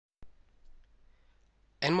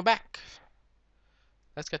And we're back.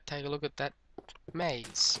 Let's go take a look at that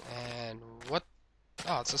maze. And what?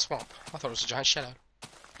 Oh, it's a swamp. I thought it was a giant shadow.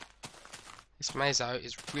 This maze, though,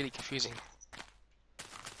 is really confusing.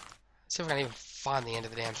 Let's see if I can even find the end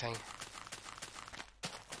of the damn thing.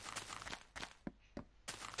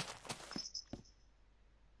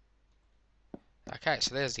 Okay,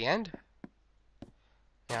 so there's the end.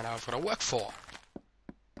 Now I know what to work for.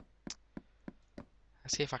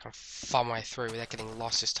 Let's see if I can find my way through without getting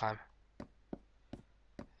lost this time.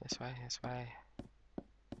 This way, this way.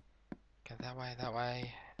 Go that way, that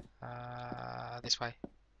way. This way.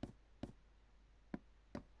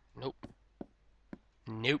 Nope.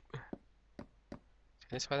 Nope.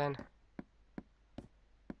 This way then.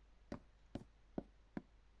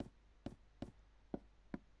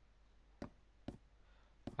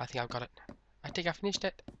 I think I've got it. I think I finished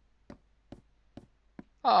it.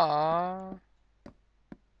 Aww.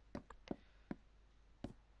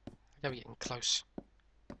 I gotta be getting close.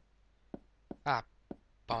 Ah,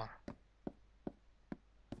 barn.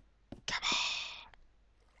 Come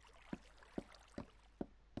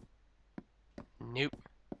on. Nope.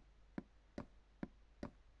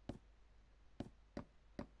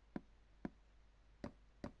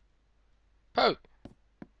 Oh!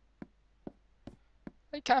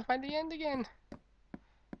 I can't find the end again.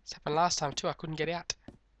 This happened last time too, I couldn't get out.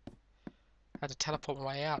 I had to teleport my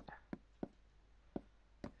way out.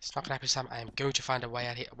 It's not gonna happen this time. I am going to find a way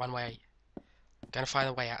out here. One way. I'm gonna find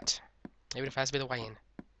a way out. Even if it has to be the way in.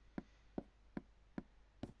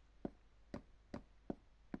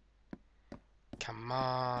 Come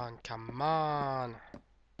on, come on.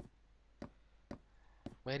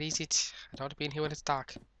 Where is it? I don't want to be in here when it's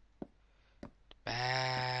dark.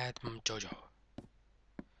 Bad Jojo.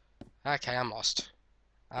 Okay, I'm lost.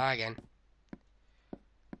 Again.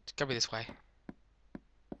 It's gotta be this way.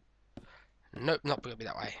 Nope, not gonna be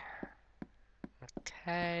that way.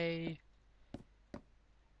 Okay.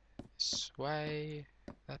 This way,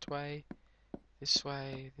 that way, this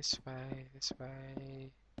way, this way, this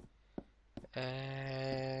way,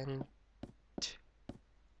 and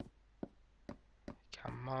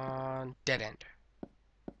come on, dead end.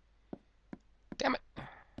 Damn it!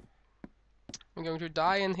 I'm going to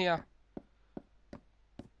die in here.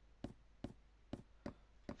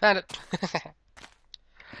 Found it.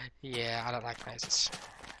 Yeah, I don't like mazes.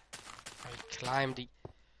 I climbed the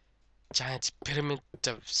giant pyramid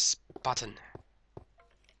of Spartan.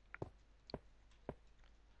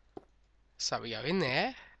 So we go in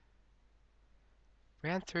there,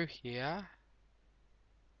 round through here.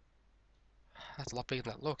 That's a lot bigger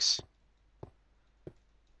than it looks.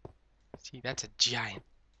 See, that's a giant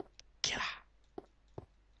killer.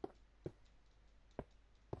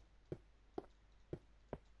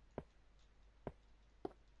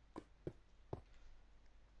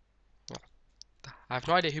 I have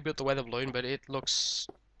no idea who built the weather balloon, but it looks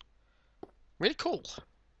really cool.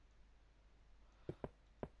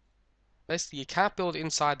 Basically, you can't build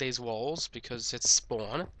inside these walls because it's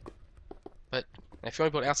spawn. But if you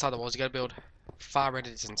want to build outside the walls, you gotta build far red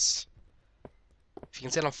distance. If you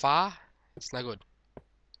can set on far, it's no good.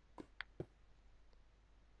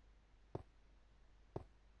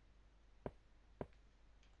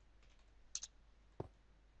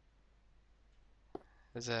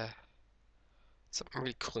 There's something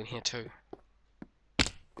really cool in here too.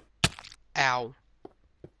 Ow.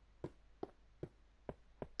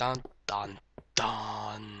 Dun dun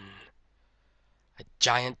dun. A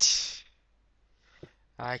giant.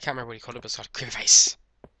 I can't remember what he called it, but it's got a creepy face.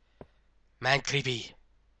 Man creepy.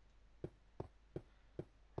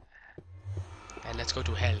 And let's go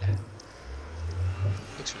to hell.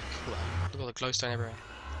 Looks really cool. Look at all the glowstone everywhere.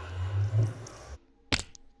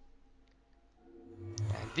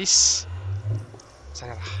 And this is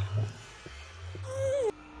another.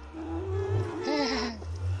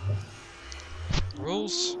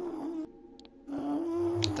 Rules.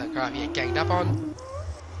 Don't go out here ganged up on.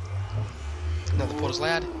 No, the portal's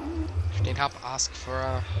loud. If you need help, ask for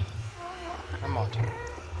a mod.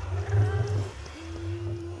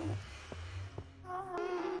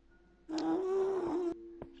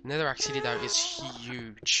 Netherrack City though is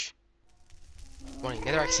huge. Warning,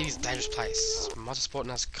 Netherrack City is a dangerous place. Monster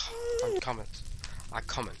spawners are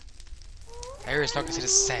common. The area is not considered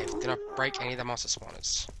safe. Do not break any of the monster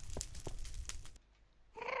spawners.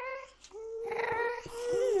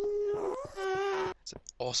 It's an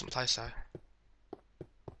awesome place though.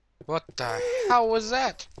 What the hell was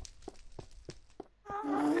that?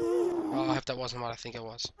 Oh, I hope that wasn't what I think it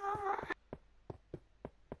was.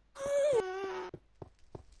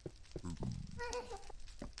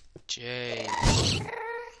 Jeez.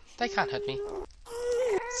 They can't hurt me.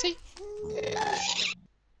 See?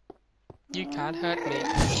 You can't hurt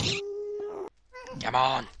me. Come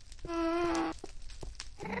on.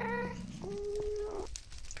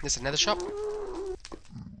 There's another shop.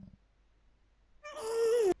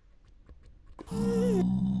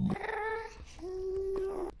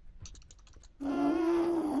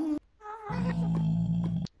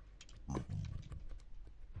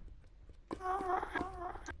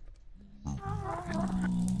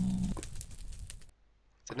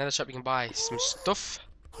 There's another shop you can buy some stuff.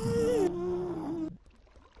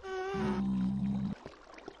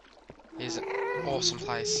 Here's an awesome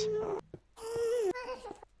place.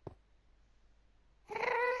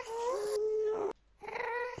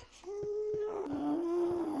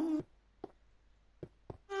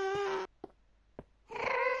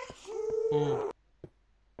 Ooh.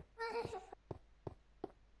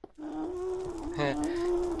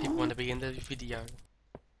 People want to be in the video.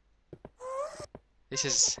 This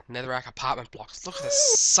is netherrack apartment blocks. Look at the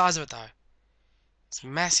size of it though. It's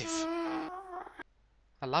massive.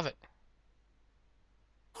 I love it.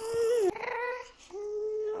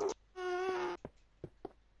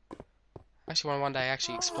 I actually want to one day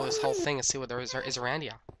actually explore this whole thing and see what there is around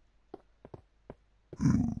here.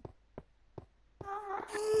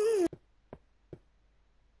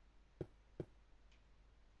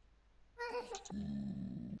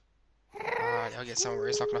 Alright, I'll get somewhere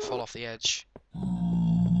it's not going to fall off the edge.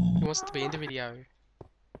 Who wants to be in the video?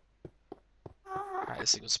 Alright,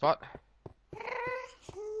 this is a good spot.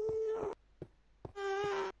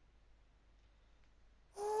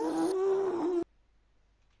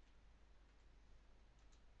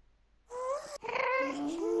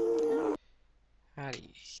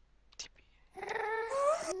 Howdy, Tippy.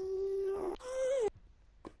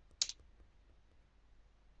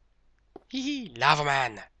 Hee hee, Lava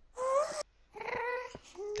Man!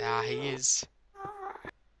 There he is.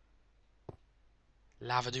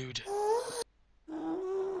 Lava dude.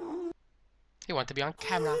 He wanted to be on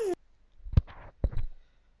camera.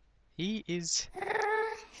 He is.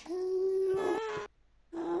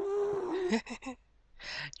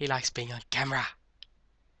 He likes being on camera.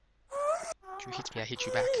 You hit me, I hit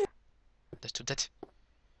you back. Understood that?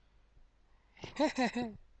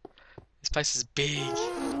 This place is big.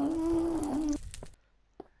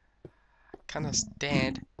 Can't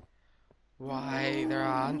understand why there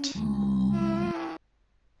aren't.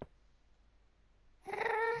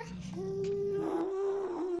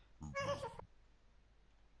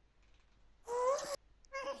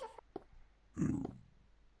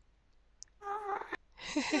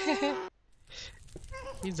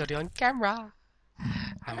 He's already on camera.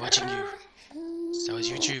 I'm watching you. So is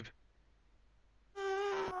YouTube.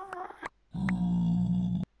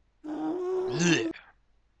 Blech.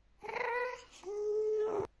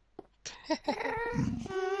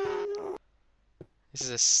 This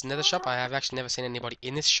is another shop. I have actually never seen anybody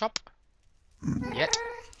in this shop yet.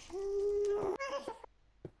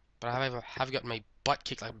 But I have gotten my butt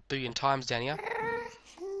kicked like a billion times down here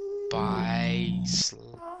by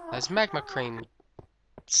those magma cream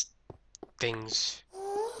things.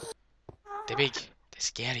 They're big. They're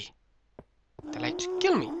scary. They like to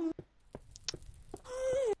kill me.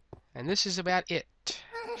 And this is about it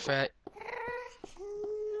for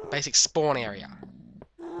basic spawn area.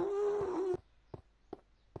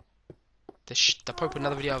 I'll probably put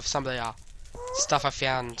another video of some of the stuff I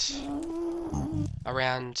found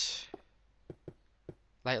around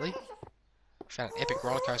lately. I found an epic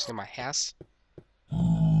roller coaster in my house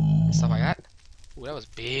and stuff like that. Ooh, that was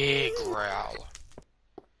big growl.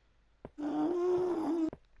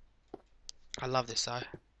 I love this though.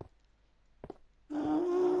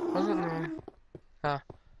 Wasn't there? I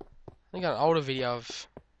think I got an older video of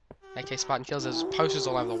AKSpartanKiIIer's. There's posters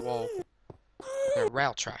all over the wall. A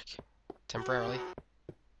rail track. Temporarily.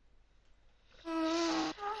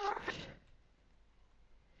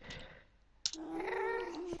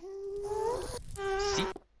 See?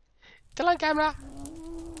 Still on camera.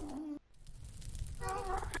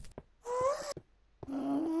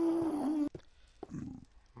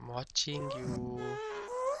 I'm watching you.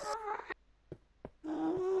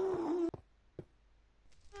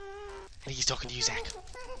 I think he's talking to you, Zach.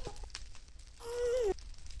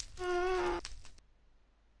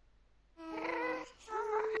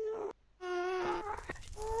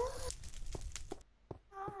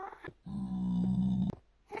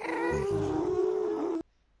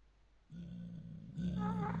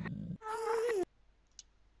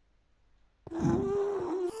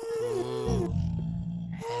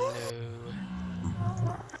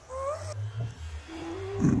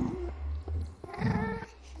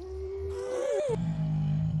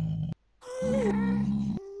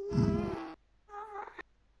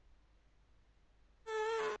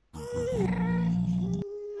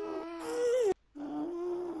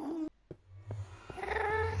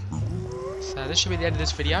 So this should be the end of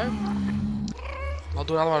this video. I'll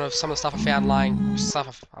do another one of some of the stuff I found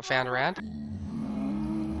I found around.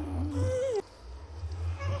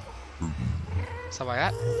 Stuff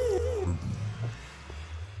like that.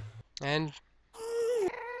 And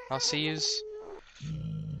I'll see you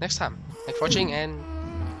next time. Thanks for watching and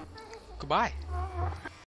goodbye.